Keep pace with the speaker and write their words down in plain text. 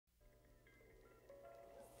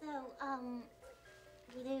So,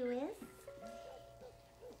 Louis,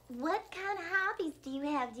 what kind of hobbies do you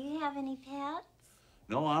have? Do you have any pets?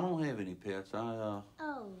 No, I don't have any pets. Oh.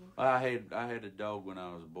 I had a dog when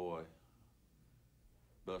I was a boy.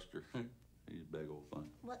 Buster. He's a big old thing.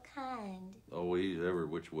 What kind? Oh, he's every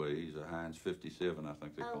which way. He's a Heinz 57, I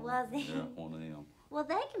think they call him. Oh, was he? Yeah, one of them. Well,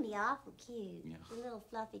 they can be awful cute. Yeah. The little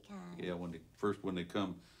fluffy kind. Yeah, when they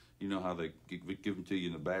come, you know how they give them to you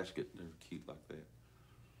in a basket. They're cute like that.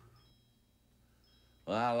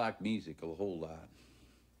 Well, I like music a whole lot.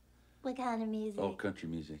 What kind of music? Oh, country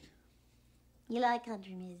music. You like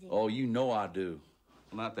country music? Oh, you know I do.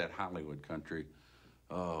 Not that Hollywood country.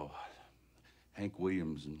 Oh, Hank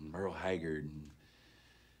Williams and Merle Haggard and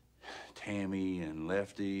Tammy and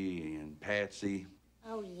Lefty and Patsy.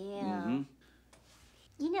 Oh, yeah. Mm-hmm.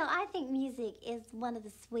 You know, I think music is one of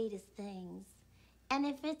the sweetest things. And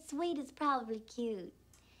if it's sweet, it's probably cute.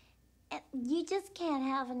 You just can't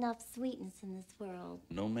have enough sweetness in this world.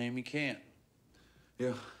 No, ma'am, you can't. Yeah.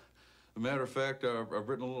 As a matter of fact, I've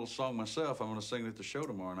written a little song myself. I'm going to sing it at the show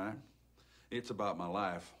tomorrow night. It's about my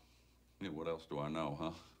life. Yeah, what else do I know,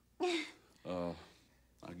 huh? I'll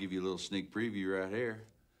give you a little sneak preview right here.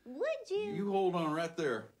 Would you? You hold on right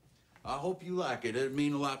there. I hope you like it. It'd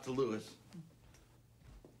mean a lot to Louis.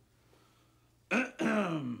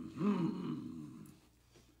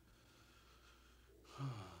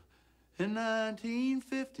 In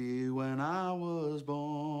 1950, when I was born,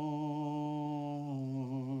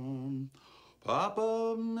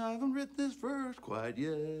 Papa, I haven't written this verse quite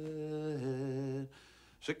yet.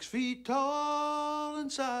 6 feet tall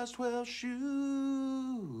and size 12 shoes.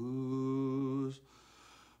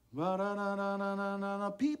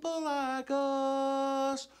 Ba-da-da-da-da-da-da. People like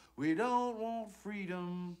us, we don't want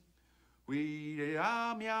freedom. We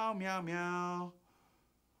meow, meow, meow.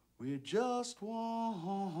 We just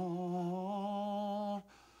want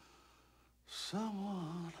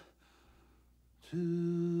someone to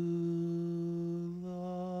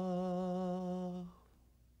love.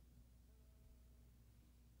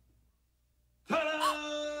 Ta-da!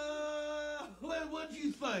 What'd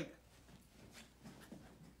you think?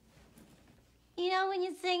 You know, when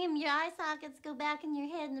you sing them, your eye sockets go back in your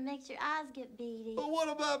head and it makes your eyes get beady. Well, what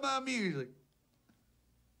about my music?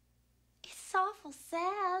 It's awful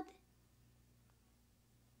sad.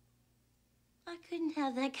 I couldn't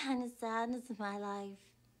have that kind of sadness in my life.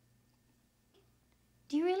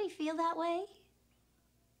 Do you really feel that way?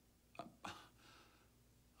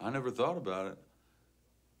 I never thought about it.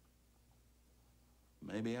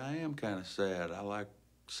 Maybe I am kind of sad. I like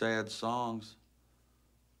sad songs.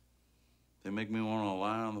 They make me want to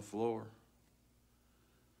lie on the floor.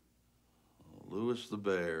 Louis the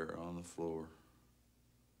Bear on the floor.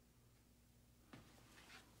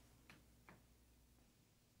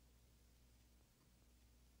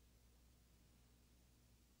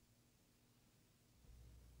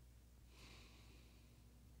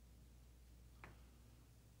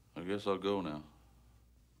 I guess I'll go now.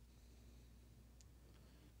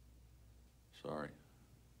 Sorry.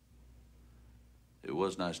 It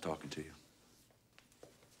was nice talking to you.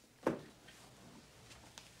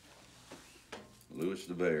 Louis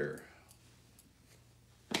the Bear.